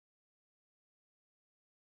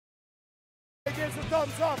gives a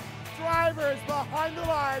thumbs up. Drivers behind the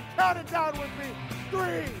line, count it down with me.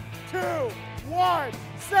 3, 2, 1,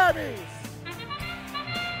 semis.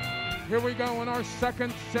 Here we go in our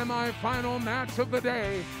second semifinal match of the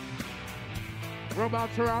day.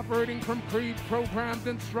 Robots are operating from pre-programmed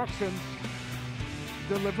instructions,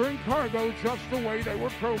 delivering cargo just the way they were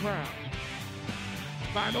programmed.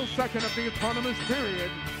 Final second of the autonomous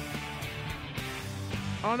period.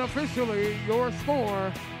 Unofficially, your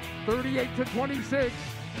score, 38-26,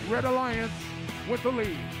 Red Alliance with the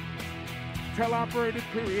lead. Teleoperated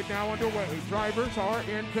period now underway. Drivers are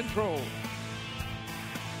in control.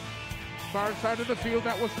 Far side of the field,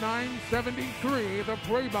 that was 973, the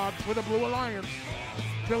Robots for the Blue Alliance,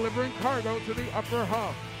 delivering cargo to the upper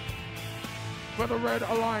hub. For the Red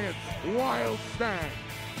Alliance, Wild Stang,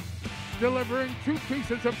 delivering 2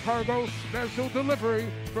 pieces of cargo, special delivery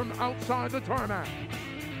from outside the tarmac.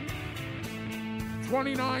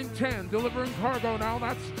 2910, delivering cargo now,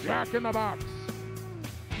 that's Jack in the Box.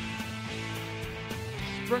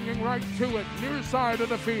 Springing right to it, near side of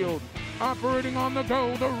the field. Operating on the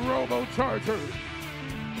go, the Robo Chargers.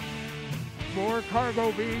 More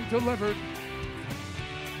cargo being delivered.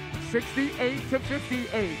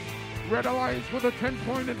 68-58. Red Alliance with a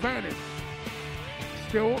 10-point advantage.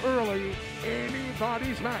 Still early,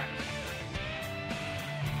 anybody's match.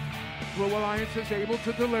 Blue Alliance is able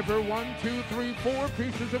to deliver 1, 2, 3, 4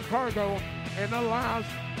 pieces of cargo in the last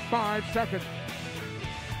 5 seconds.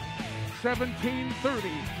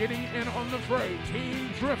 17:30, getting in on the fray,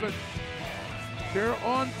 team driven. They're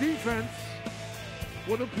on defense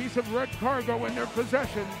with a piece of red cargo in their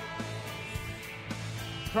possession,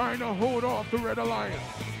 trying to hold off the Red Alliance.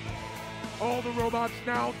 All the robots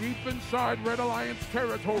now deep inside Red Alliance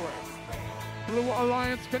territory. Blue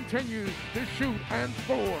Alliance continues to shoot and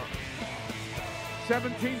score.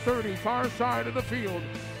 17:30, far side of the field,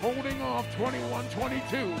 holding off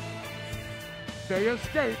 21-22. They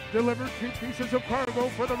escape, delivered 2 pieces of cargo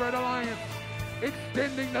for the Red Alliance,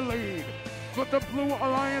 extending the lead. But the Blue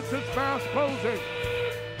Alliance is fast closing.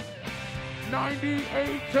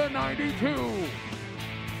 98-92.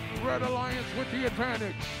 Red Alliance with the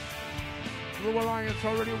advantage. Blue Alliance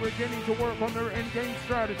already beginning to work on their in-game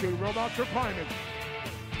strategy. Robots are climbing.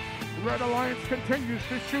 Red Alliance continues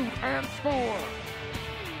to shoot and score.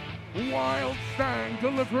 Wild Stang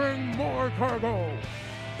delivering more cargo.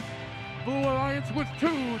 Blue Alliance with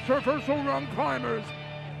 2 traversal run climbers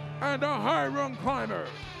and a high run climber.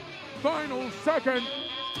 Final second.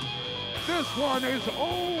 This one is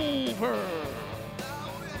over.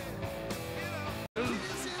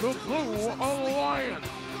 The Blue Alliance.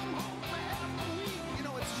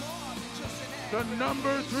 The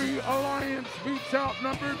number 3 Alliance beats out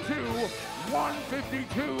number 2,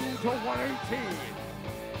 152-118.